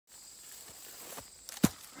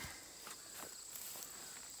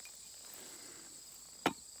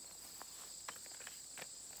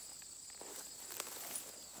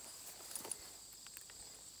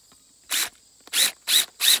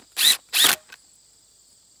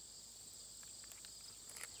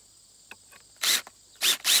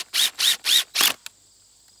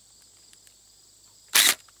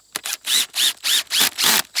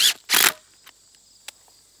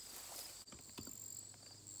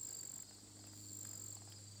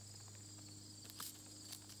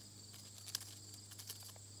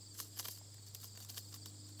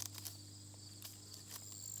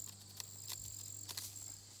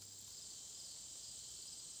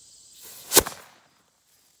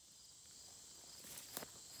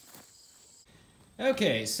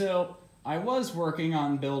Okay, so I was working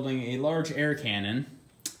on building a large air cannon,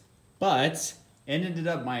 but it ended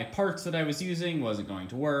up my parts that I was using wasn't going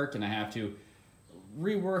to work, and I have to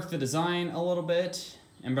rework the design a little bit.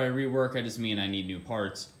 And by rework, I just mean I need new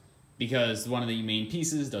parts because one of the main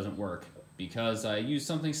pieces doesn't work because I used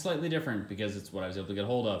something slightly different because it's what I was able to get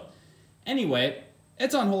hold of. Anyway,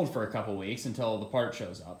 it's on hold for a couple weeks until the part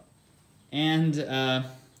shows up. And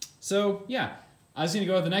so, yeah, I was going to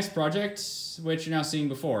go with the next project, which you're now seeing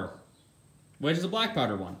before, which is a black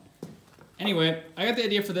powder one. Anyway, I got the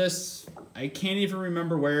idea for this. I can't even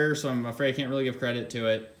remember where, so I'm afraid I can't really give credit to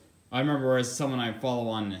it. I remember where it's someone I follow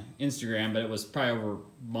on Instagram, but it was probably over a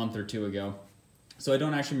month or two ago. So I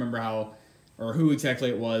don't actually remember how or who exactly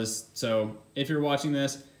it was. So if you're watching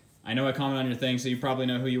this, I know I comment on your thing, so you probably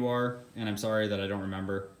know who you are, and I'm sorry that I don't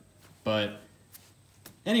remember. But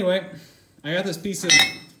anyway, I got this piece of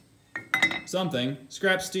something,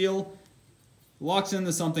 scrap steel, locks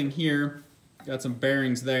into something here. Got some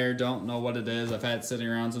bearings there, don't know what it is. I've had it sitting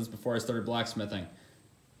around since before I started blacksmithing,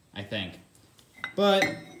 I think. But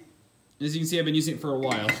as you can see, I've been using it for a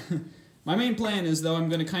while. My main plan is, though, I'm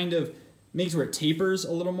going to kind of make it where it tapers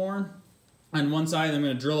a little more. On one side, I'm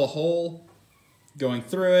going to drill a hole going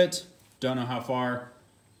through it. Don't know how far.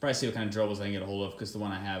 Probably see what kind of drill I can get a hold of because the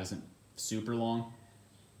one I have isn't super long.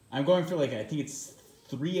 I'm going for like, I think it's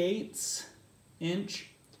 3/8 inch,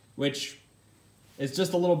 which is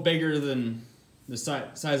just a little bigger than the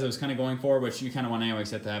size I was kind of going for, which you kind of want anyway,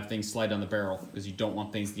 except to have things slide down the barrel because you don't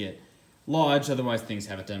want things to get lodged, otherwise things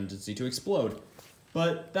have a tendency to explode.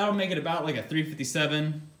 But that'll make it about like a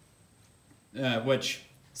 357, which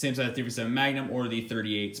same size as 357 Magnum or the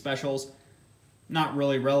 38 Specials. Not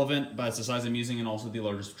really relevant, but it's the size I'm using and also the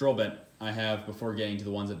largest drill bit I have before getting to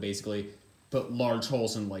the ones that basically put large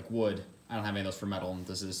holes in like wood. I don't have any of those for metal, and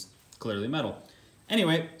this is clearly metal.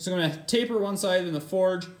 Anyway, so I'm going to taper one side in the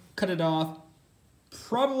forge, cut it off.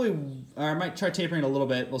 Probably, or I might try tapering it a little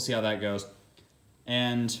bit. We'll see how that goes.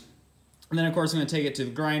 And then, of course, I'm going to take it to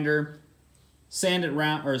the grinder, sand it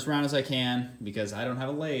round, or as round as I can, because I don't have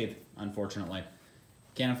a lathe, unfortunately.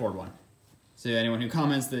 Can't afford one. So anyone who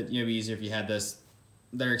comments that it'd be easier if you had this,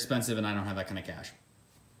 they're expensive and I don't have that kind of cash.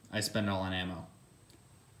 I spend it all on ammo.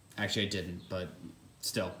 Actually, I didn't, but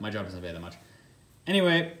still, my job doesn't pay that much.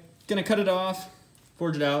 Anyway, gonna cut it off,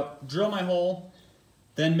 forge it out, drill my hole,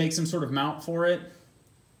 then make some sort of mount for it.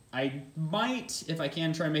 I might, if I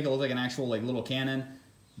can, try and make it look like an actual like little cannon,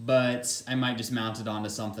 but I might just mount it onto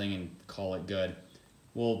something and call it good.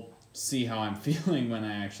 We'll see how I'm feeling when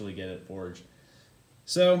I actually get it forged.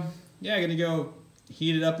 So, yeah, I'm gonna go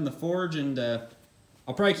heat it up in the forge, and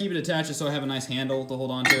I'll probably keep it attached just so I have a nice handle to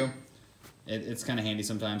hold on to. It's kind of handy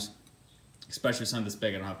sometimes, especially something this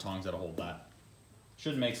big. I don't have tongs that'll hold that.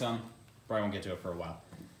 Should make some. Probably won't get to it for a while.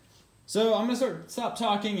 So I'm gonna stop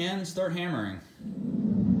talking and start hammering.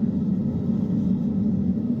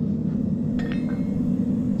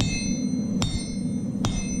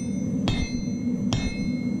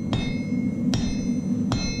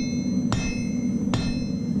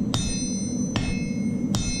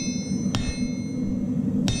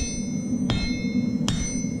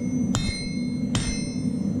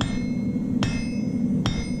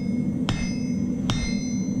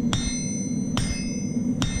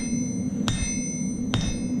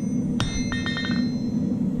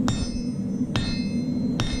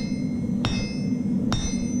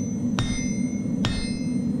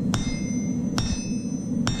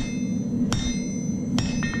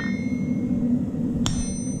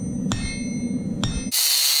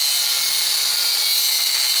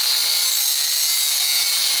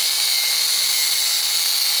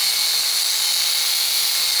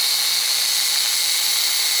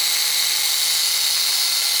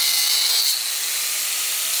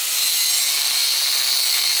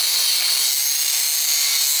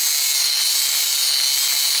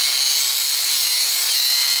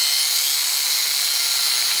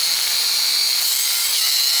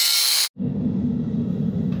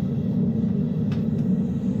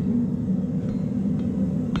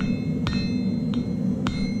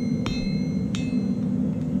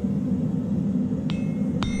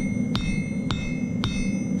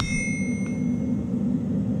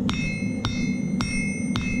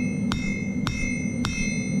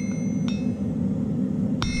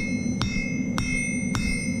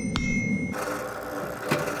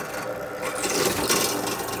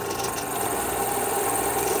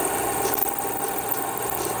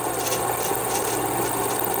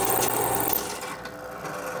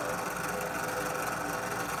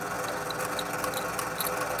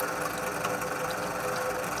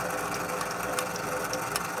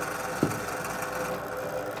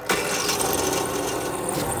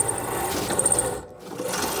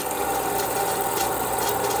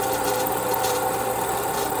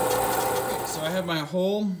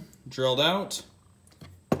 drilled out.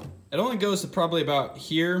 It only goes to probably about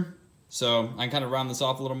here, so I can kind of round this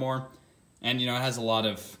off a little more. And, you know, it has a lot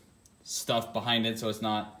of stuff behind it, so it's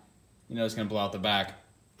not, you know, it's going to blow out the back.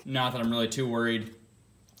 Not that I'm really too worried.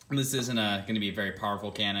 This isn't going to be a very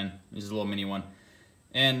powerful cannon. This is a little mini one.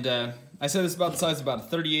 And I said it's about the size of about a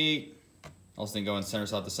 38. I'll just go in center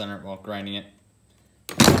south to center while grinding it.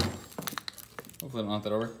 Hopefully I don't knock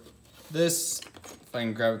that over. This, if I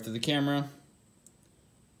can grab it through the camera,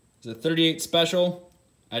 is a 38 special.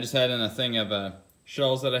 I just had in a thing of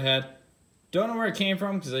shells that I had. Don't know where it came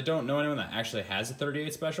from because I don't know anyone that actually has a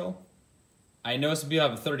 38 special. I know some people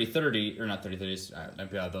have a 30-30, or not 30-30s, I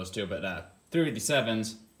people have those too, but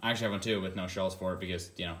 357s. I actually have one too with no shells for it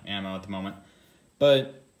because, you know, ammo at the moment.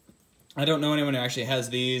 But I don't know anyone who actually has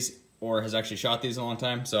these or has actually shot these in a long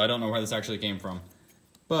time, so I don't know where this actually came from.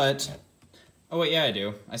 But, oh wait, yeah I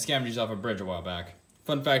do. I scammed these off a bridge a while back.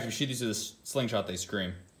 Fun fact, if you shoot these with a slingshot, they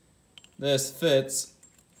scream. This fits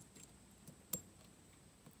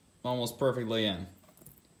almost perfectly in.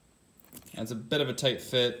 It's a bit of a tight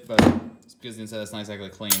fit, but it's because the inside is not exactly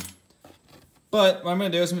clean. But what I'm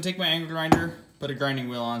going to do is I'm going to take my angle grinder, put a grinding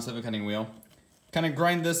wheel on instead of a cutting wheel, kind of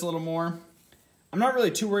grind this a little more. I'm not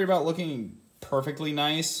really too worried about looking perfectly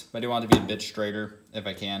nice, but I do want it to be a bit straighter if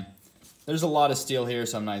I can. There's a lot of steel here,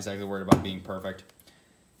 so I'm not exactly worried about being perfect.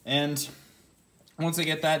 And once I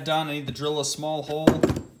get that done, I need to drill a small hole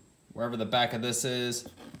wherever the back of this is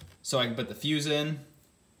so I can put the fuse in.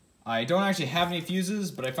 I don't actually have any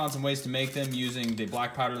fuses, but I found some ways to make them using the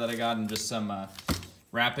black powder that I got and just some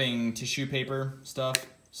wrapping tissue paper stuff,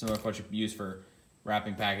 some of what you use for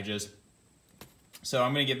wrapping packages. So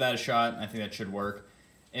I'm going to give that a shot. I think that should work.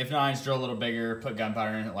 If not, I just drill a little bigger, put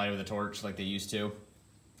gunpowder in it, light it with a torch like they used to.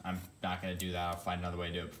 I'm not going to do that. I'll find another way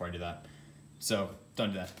to do it before I do that. So don't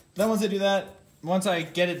do that. Then once I do that, once I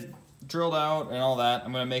get it drilled out and all that,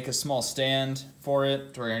 I'm going to make a small stand for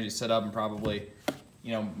it to where I can just set up and probably,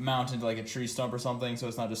 you know, mount into like a tree stump or something so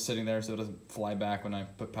it's not just sitting there so it doesn't fly back when I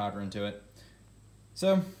put powder into it.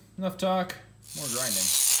 So, enough talk, more grinding.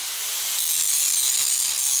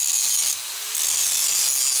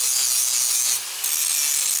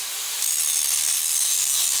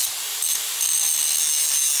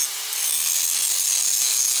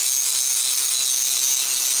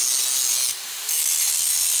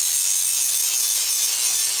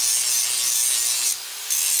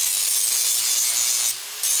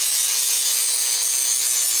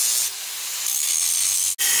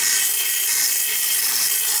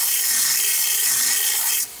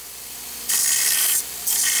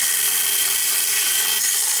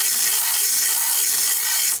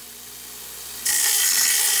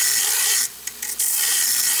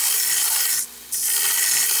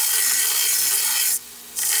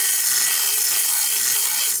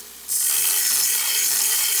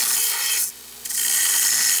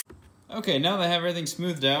 Okay, now that I have everything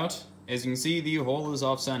smoothed out, as you can see, the hole is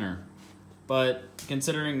off center. But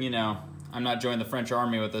considering, you know, I'm not joining the French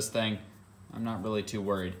army with this thing, I'm not really too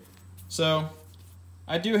worried. So,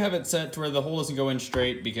 I do have it set to where the hole doesn't go in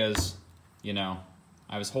straight because, you know,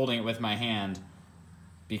 I was holding it with my hand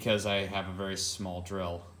because I have a very small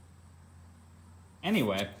drill.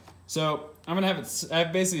 Anyway, so I'm gonna have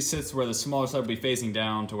it basically sits where the smaller side will be facing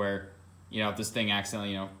down to where, you know, if this thing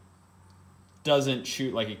accidentally, you know, doesn't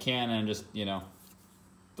shoot like a cannon and just, you know,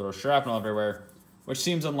 throw shrapnel everywhere, which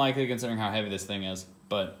seems unlikely considering how heavy this thing is,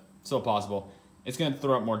 but still possible. It's going to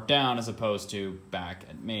throw it more down as opposed to back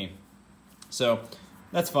at me. So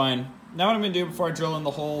that's fine. Now what I'm going to do before I drill in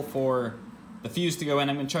the hole for the fuse to go in,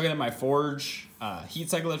 I'm going to chuck it in my forge,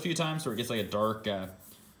 heat cycle it a few times so it gets like a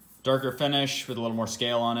darker finish with a little more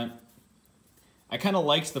scale on it. I kind of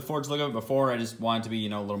liked the forge look of it before. I just wanted it to be, you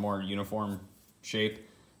know, a little more uniform shape.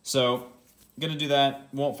 So I'm going to do that.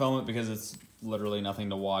 Won't film it because it's literally nothing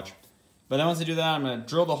to watch. But then once I do that, I'm going to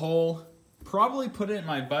drill the hole, probably put it in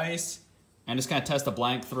my vise, and just kind of test a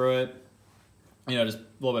blank through it. You know, just a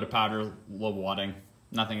little bit of powder, a little wadding.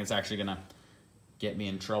 Nothing that's actually going to get me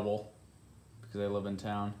in trouble because I live in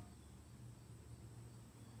town.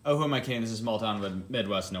 Oh, who am I kidding? This is a small town in the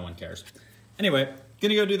Midwest. No one cares. Anyway, going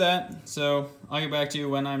to go do that. So I'll get back to you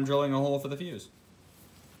when I'm drilling a hole for the fuse.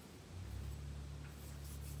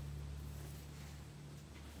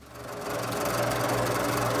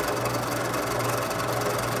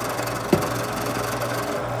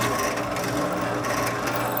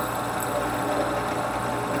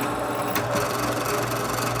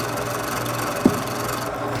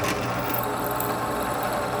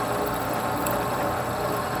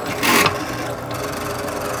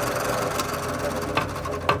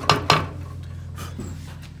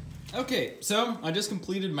 Okay, so I just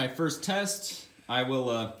completed my first test. I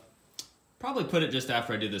will probably put it just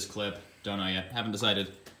after I do this clip. Don't know yet, haven't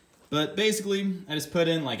decided. But basically, I just put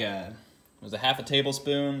in like half a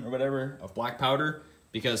tablespoon or whatever of black powder,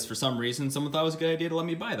 because for some reason someone thought it was a good idea to let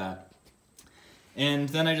me buy that. And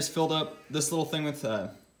then I just filled up this little thing with,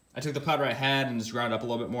 I took the powder I had and just ground it up a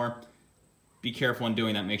little bit more. Be careful when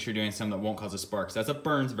doing that, make sure you're doing something that won't cause a spark, because that stuff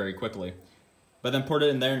burns very quickly. But then poured it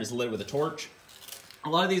in there and just lit it with a torch. A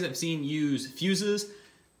lot of these I've seen use fuses,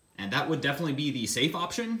 and that would definitely be the safe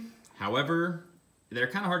option. However, they're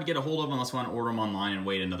kind of hard to get a hold of unless you want to order them online and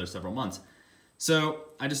wait another several months. So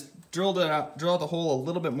I just drilled out the hole a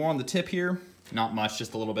little bit more on the tip here. Not much,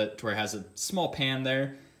 just a little bit to where it has a small pan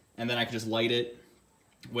there. And then I could just light it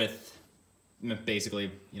with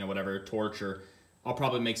basically, you know, whatever, torch, or I'll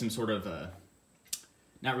probably make some sort of,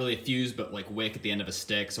 not really a fuse, but like wick at the end of a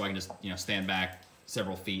stick, so I can just, you know, stand back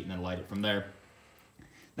several feet and then light it from there.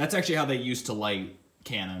 That's actually how they used to light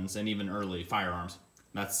cannons and even early firearms.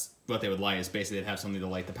 That's what they would light, is basically they'd have something to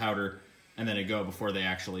light the powder, and then it'd go before they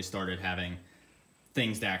actually started having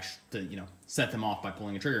things to you know, set them off by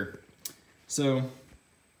pulling a trigger. So,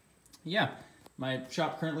 yeah, my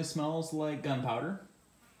shop currently smells like gunpowder,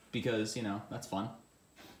 because, you know, that's fun.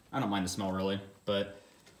 I don't mind the smell really, but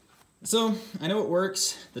so I know it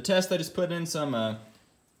works. The test, I just put in some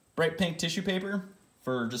bright pink tissue paper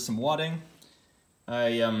for just some wadding.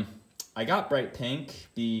 I got bright pink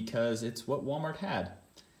because it's what Walmart had,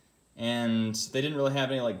 and they didn't really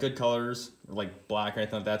have any like good colors, or like black or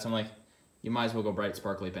anything like that. So I'm like, you might as well go bright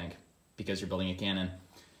sparkly pink because you're building a cannon.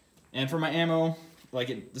 And for my ammo,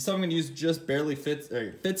 like the stuff I'm gonna use just barely fits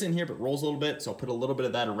in here, but rolls a little bit. So I'll put a little bit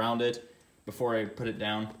of that around it before I put it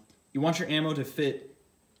down. You want your ammo to fit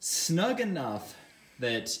snug enough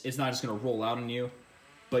that it's not just gonna roll out on you,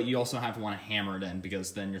 but you also have to want to hammer it in,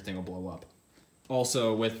 because then your thing will blow up.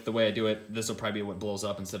 Also, with the way I do it, this will probably be what blows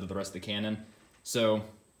up instead of the rest of the cannon. So,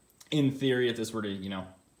 in theory, if this were to, you know,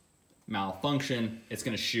 malfunction, it's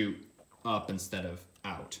gonna shoot up instead of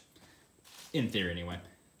out. In theory, anyway.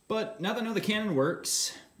 But now that I know the cannon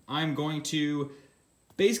works, I'm going to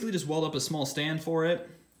basically just weld up a small stand for it.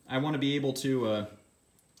 I want to be able to,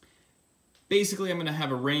 basically I'm going to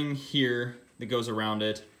have a ring here that goes around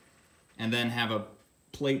it, and then have a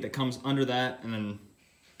plate that comes under that and then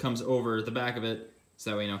comes over the back of it, so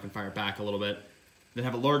that way, you know, I can fire it back a little bit. Then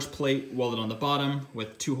have a large plate welded on the bottom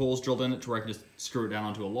with 2 holes drilled in it to where I can just screw it down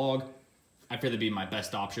onto a log. I feel that'd be my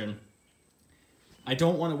best option. I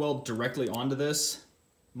don't want to weld directly onto this,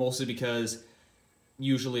 mostly because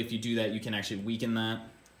usually if you do that, you can actually weaken that.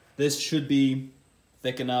 This should be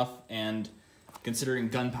thick enough, and considering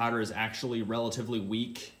gunpowder is actually relatively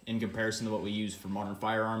weak in comparison to what we use for modern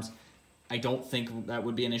firearms, I don't think that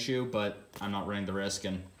would be an issue, but I'm not running the risk,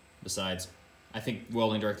 and besides, I think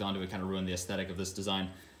welding directly onto it kind of ruined the aesthetic of this design.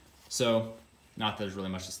 So, not that there's really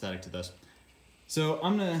much aesthetic to this. So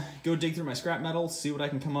I'm gonna go dig through my scrap metal, see what I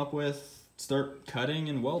can come up with, start cutting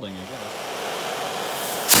and welding, I guess.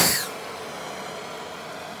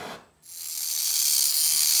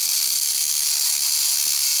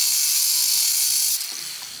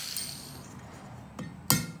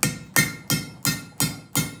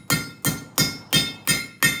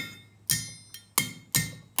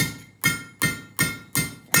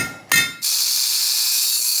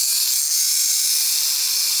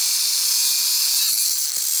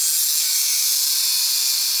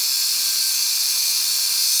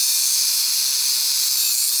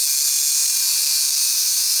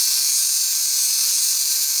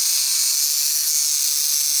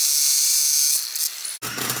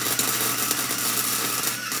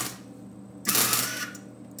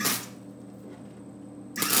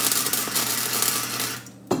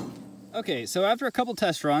 Okay, so after a couple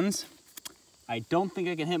test runs, I don't think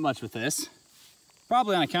I can hit much with this.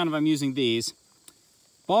 Probably on account of I'm using these.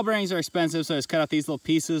 Ball bearings are expensive, so I just cut out these little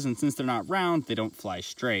pieces, and since they're not round, they don't fly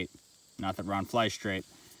straight. Not that round flies straight.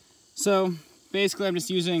 So basically I'm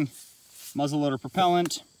just using muzzleloader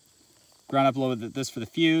propellant, ground up a little bit of this for the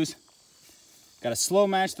fuse. Got a slow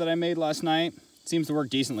match that I made last night. Seems to work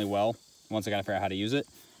decently well, once I gotta figure out how to use it.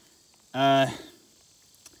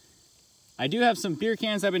 I do have some beer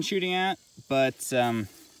cans I've been shooting at, but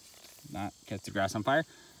not catch the grass on fire.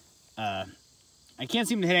 I can't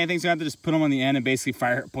seem to hit anything, so I have to just put them on the end and basically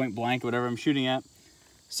fire at point blank, whatever I'm shooting at.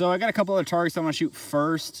 So I got a couple other targets I want to shoot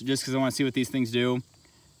first, just because I want to see what these things do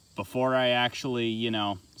before I actually, you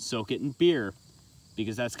know, soak it in beer.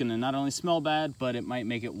 Because that's going to not only smell bad, but it might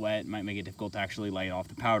make it wet, might make it difficult to actually light off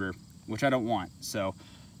the powder, which I don't want. So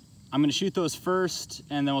I'm going to shoot those first,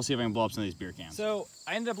 and then we'll see if I can blow up some of these beer cans. So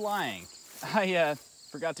I ended up lying. I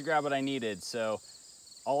forgot to grab what I needed, so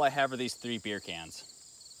all I have are these 3 beer cans.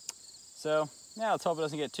 So Yeah, let's hope it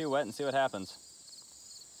doesn't get too wet and see what happens.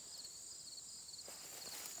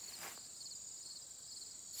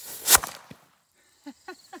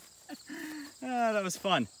 That was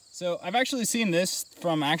fun. So I've actually seen this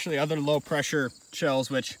from other low pressure shells,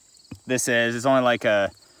 which this is. It's only like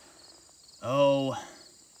a,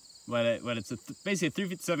 basically a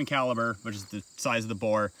 357 caliber, which is the size of the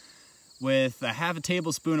bore, with a half a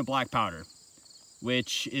tablespoon of black powder,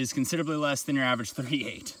 which is considerably less than your average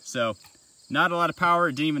 38. So not a lot of power.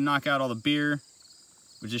 It didn't even knock out all the beer,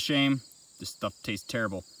 which is a shame. This stuff tastes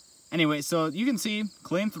terrible. Anyway, so you can see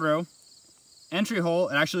clean through. Entry hole,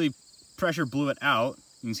 it actually pressure blew it out.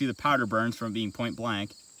 You can see the powder burns from being point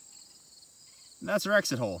blank. That's our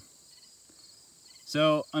exit hole.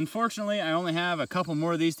 So unfortunately, I only have a couple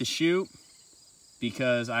more of these to shoot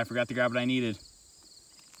because I forgot to grab what I needed.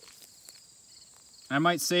 I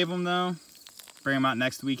might save them though, bring them out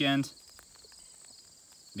next weekend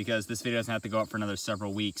because this video doesn't have to go up for another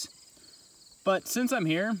several weeks. But since I'm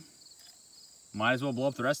here, might as well blow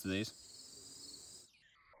up the rest of these.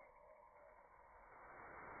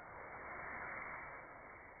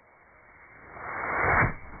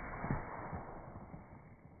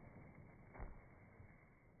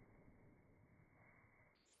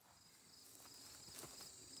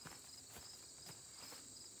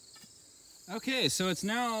 Okay, so it's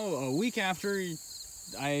now a week after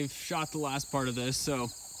I've shot the last part of this, so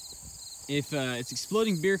if it's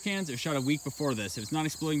exploding beer cans, it was shot a week before this. If it's not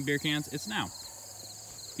exploding beer cans, it's now.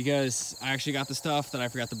 Because I actually got the stuff that I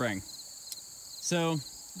forgot to bring. So,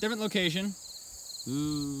 different location.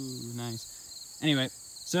 Ooh, nice. Anyway,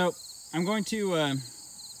 so I'm going to, I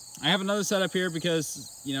have another setup here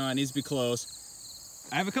because, you know, it needs to be close.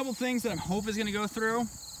 I have a couple things that I'm hoping is going to go through,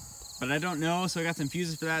 but I don't know, so I got some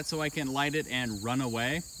fuses for that so I can light it and run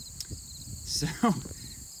away. So,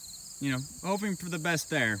 you know, hoping for the best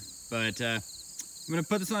there. But I'm gonna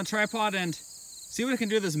put this on a tripod and see what I can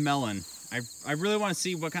do with this melon. I really want to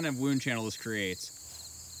see what kind of wound channel this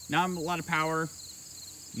creates. Not a lot of power,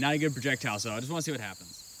 not a good projectile, so I just want to see what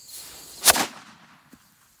happens.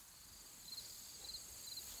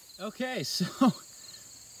 Okay, so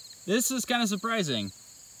this is kind of surprising.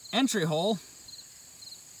 Entry hole.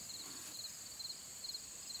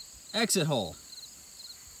 Exit hole.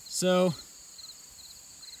 So,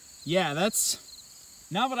 yeah, that's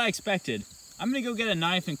not what I expected. I'm gonna go get a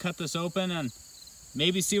knife and cut this open and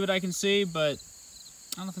maybe see what I can see, but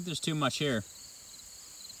I don't think there's too much here.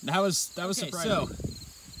 That was surprising. So,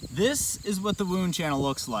 this is what the wound channel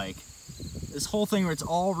looks like. This whole thing where it's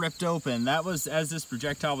all ripped open, that was as this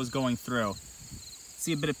projectile was going through.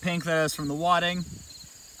 See a bit of pink that is from the wadding.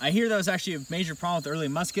 I hear that was actually a major problem with early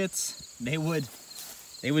muskets. They would,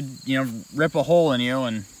 you know, rip a hole in you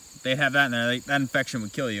and they'd have that in there. That infection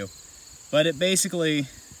would kill you. But it basically, I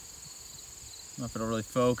don't know if it'll really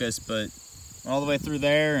focus, but all the way through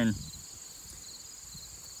there, and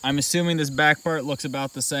I'm assuming this back part looks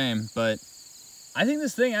about the same, but I think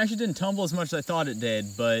this thing actually didn't tumble as much as I thought it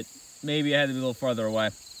did, but maybe I had to be a little farther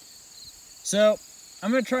away. So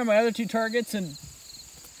I'm gonna try my other two targets, and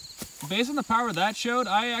based on the power that showed,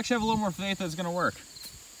 I actually have a little more faith that it's gonna work.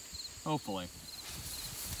 Hopefully.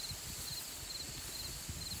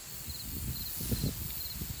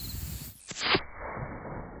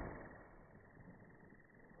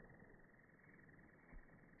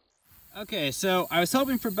 Okay, so I was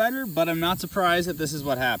hoping for better, but I'm not surprised that this is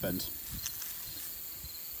what happened.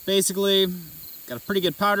 Basically, got a pretty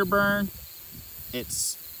good powder burn.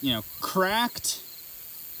 It's, you know, cracked,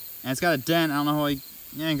 and it's got a dent. I don't know how you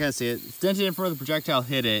can kind of see it. It's dented in before the projectile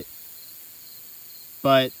hit it,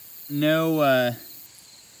 but no, I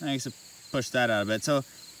guess I pushed that out of it. So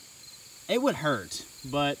it would hurt,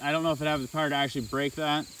 but I don't know if it has the power to actually break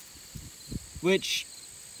that, which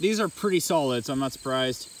these are pretty solid, so I'm not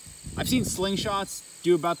surprised. I've seen slingshots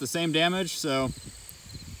do about the same damage, so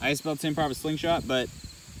I guess about the same power of a slingshot, but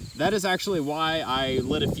that is actually why I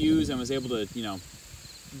lit a fuse and was able to, you know,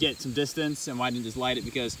 get some distance, and why I didn't just light it,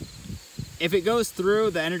 because if it goes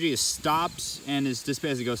through, the energy is stopped and is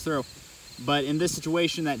dissipated as it goes through. But in this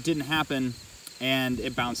situation, that didn't happen, and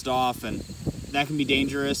it bounced off, and that can be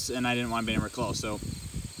dangerous, and I didn't want to be anywhere close. So,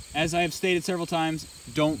 as I have stated several times,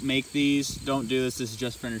 don't make these, don't do this, this is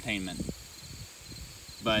just for entertainment.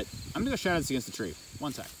 But I'm gonna go shot this against the tree.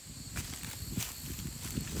 One sec.